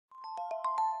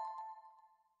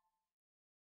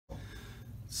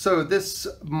So this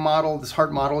model, this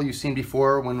heart model, you've seen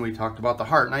before when we talked about the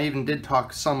heart, and I even did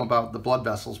talk some about the blood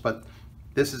vessels, but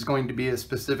this is going to be a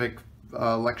specific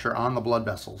lecture on the blood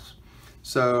vessels.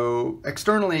 So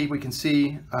externally we can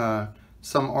see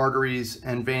some arteries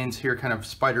and veins here kind of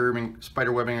spider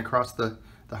webbing across the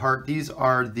heart. These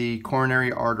are the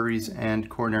coronary arteries and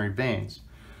coronary veins.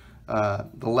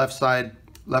 The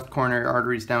left coronary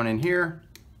arteries down in here,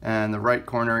 and the right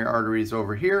coronary arteries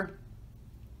over here.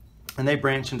 And they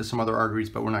branch into some other arteries,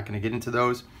 but we're not going to get into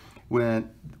those. With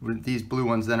these blue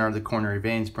ones then are the coronary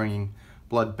veins bringing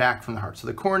blood back from the heart. So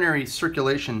the coronary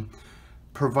circulation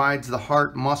provides the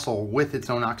heart muscle with its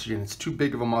own oxygen. It's too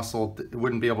big of a muscle, it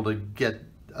wouldn't be able to get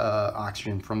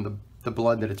oxygen from the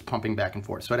blood that it's pumping back and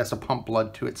forth. So it has to pump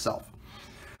blood to itself.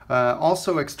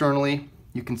 Also externally,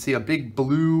 you can see a big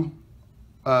blue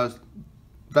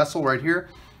vessel right here.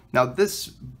 Now this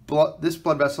blood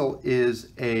vessel is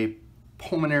a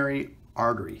pulmonary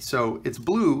artery. So it's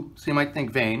blue, so you might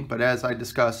think vein, but as I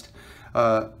discussed,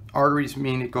 arteries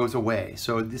mean it goes away.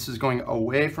 So this is going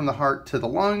away from the heart to the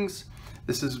lungs.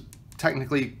 This is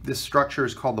technically, this structure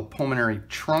is called the pulmonary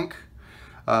trunk.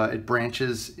 It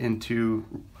branches into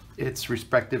its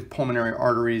respective pulmonary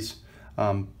arteries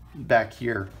back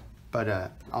here,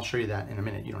 but I'll show you that in a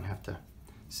minute. You don't have to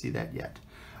see that yet.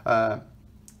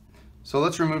 So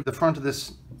let's remove the front of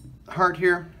this heart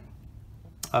here.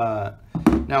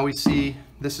 Now we see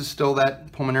this is still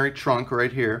that pulmonary trunk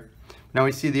right here. Now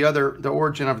we see the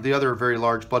origin of the other very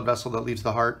large blood vessel that leaves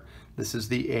the heart. This is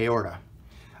the aorta.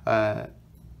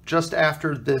 Just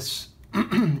after this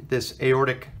this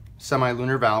aortic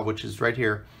semilunar valve, which is right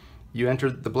here,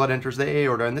 the blood enters the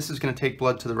aorta, and this is going to take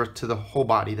blood to the whole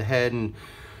body, the head and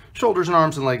shoulders and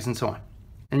arms and legs and so on.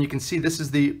 And you can see this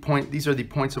is the point. These are the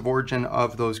points of origin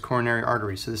of those coronary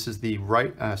arteries. So this is the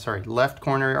left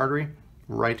coronary artery,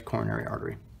 right coronary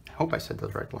artery. I hope I said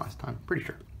those right the last time. Pretty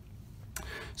sure.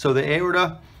 So the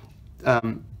aorta,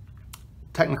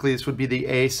 technically this would be the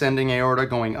ascending aorta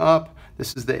going up.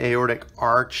 This is the aortic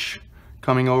arch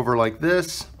coming over like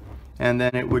this, and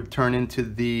then it would turn into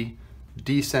the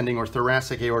descending or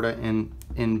thoracic aorta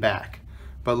in back.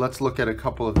 But let's look at a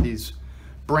couple of these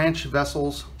branch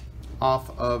vessels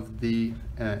off of the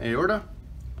aorta.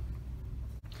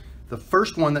 The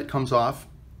first one that comes off,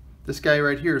 this guy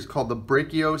right here, is called the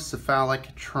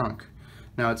brachiocephalic trunk.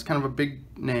 Now it's kind of a big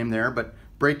name there, but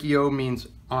brachio means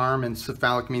arm and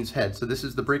cephalic means head. So this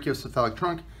is the brachiocephalic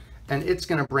trunk, and it's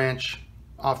going to branch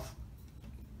off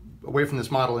away from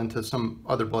this model into some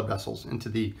other blood vessels, into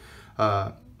the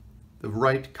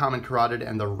right common carotid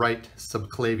and the right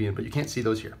subclavian, but you can't see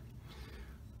those here.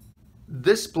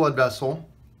 This blood vessel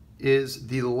is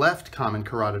the left common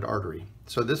carotid artery.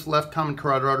 So this left common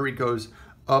carotid artery goes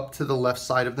up to the left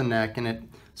side of the neck, and it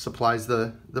supplies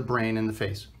the brain and the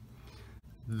face.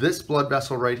 This blood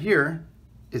vessel right here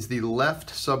is the left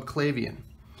subclavian.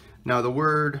 Now the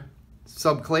word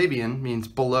subclavian means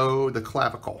below the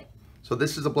clavicle. So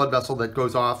this is a blood vessel that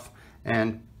goes off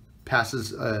and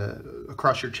passes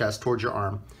across your chest towards your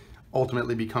arm,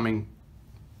 ultimately becoming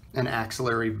an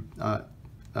axillary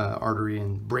artery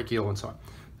and brachial and so on.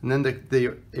 And then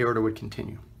the aorta would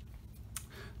continue.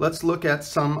 Let's look at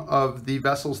some of the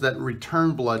vessels that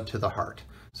return blood to the heart.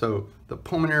 So the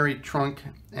pulmonary trunk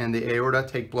and the aorta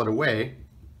take blood away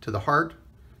to the heart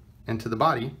and to the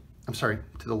body. I'm sorry,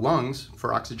 to the lungs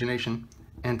for oxygenation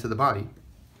and to the body.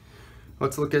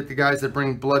 Let's look at the guys that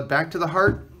bring blood back to the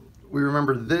heart. We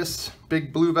remember this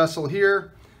big blue vessel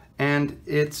here and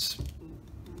its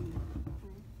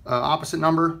opposite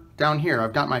number down here.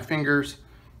 I've got my fingers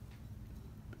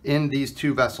in these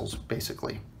two vessels,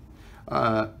 basically.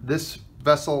 This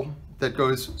vessel that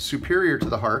goes superior to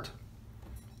the heart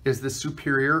is the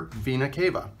superior vena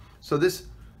cava. So this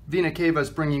vena cava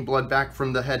is bringing blood back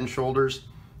from the head and shoulders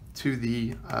to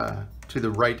the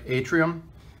right atrium,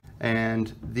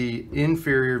 and the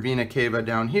inferior vena cava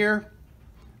down here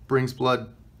brings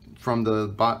blood from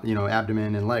the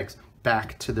abdomen and legs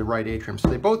back to the right atrium. So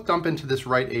they both dump into this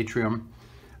right atrium,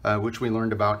 which we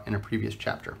learned about in a previous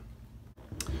chapter.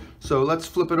 So let's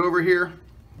flip it over here.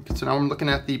 So now I'm looking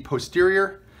at the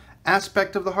posterior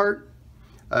aspect of the heart.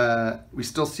 We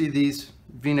still see these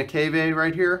vena cavae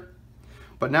right here,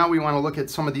 but now we want to look at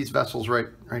some of these vessels right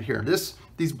here.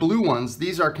 These blue ones,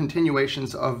 these are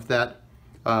continuations of that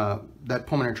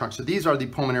pulmonary trunk. So these are the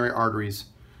pulmonary arteries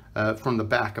from the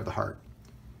back of the heart.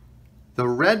 The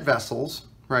red vessels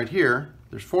right here,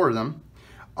 there's 4 of them,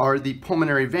 are the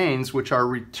pulmonary veins, which are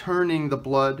returning the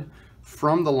blood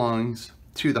from the lungs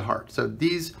to the heart. So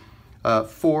these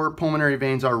 4 pulmonary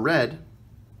veins are red,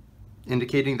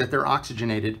 indicating that they're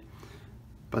oxygenated.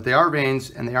 but they are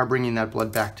veins and they are bringing that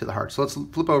blood back to the heart. So let's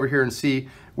flip over here and see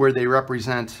where they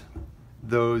represent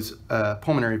those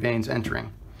pulmonary veins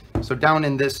entering. So down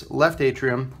in this left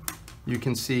atrium, you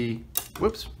can see,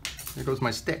 whoops, there goes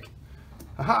my stick.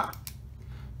 Aha!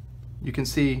 You can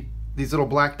see these little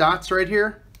black dots right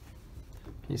here.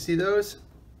 Can you see those?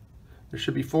 There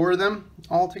should be 4 of them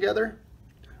all together.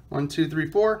 1, 2, 3,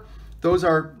 4. Those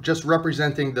are just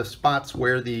representing the spots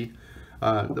where the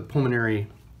pulmonary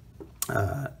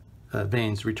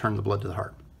veins return the blood to the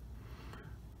heart.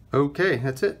 Okay,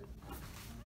 that's it.